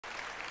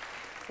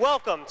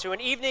Welcome to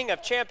an evening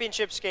of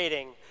championship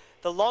skating,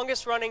 the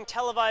longest-running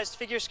televised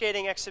figure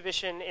skating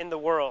exhibition in the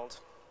world.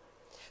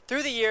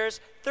 Through the years,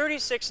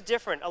 36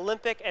 different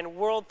Olympic and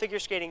world figure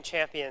skating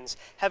champions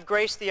have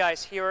graced the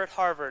ice here at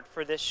Harvard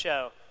for this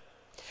show.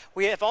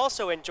 We have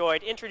also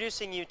enjoyed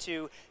introducing you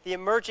to the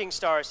emerging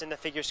stars in the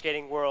figure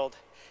skating world.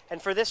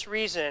 And for this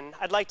reason,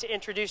 I'd like to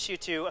introduce you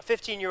to a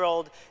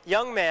 15-year-old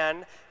young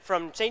man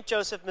from St.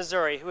 Joseph,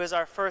 Missouri, who is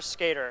our first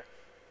skater.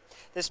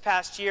 This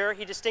past year,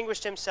 he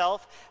distinguished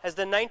himself as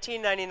the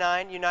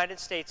 1999 United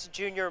States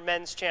Junior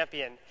Men's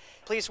Champion.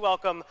 Please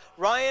welcome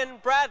Ryan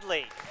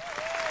Bradley.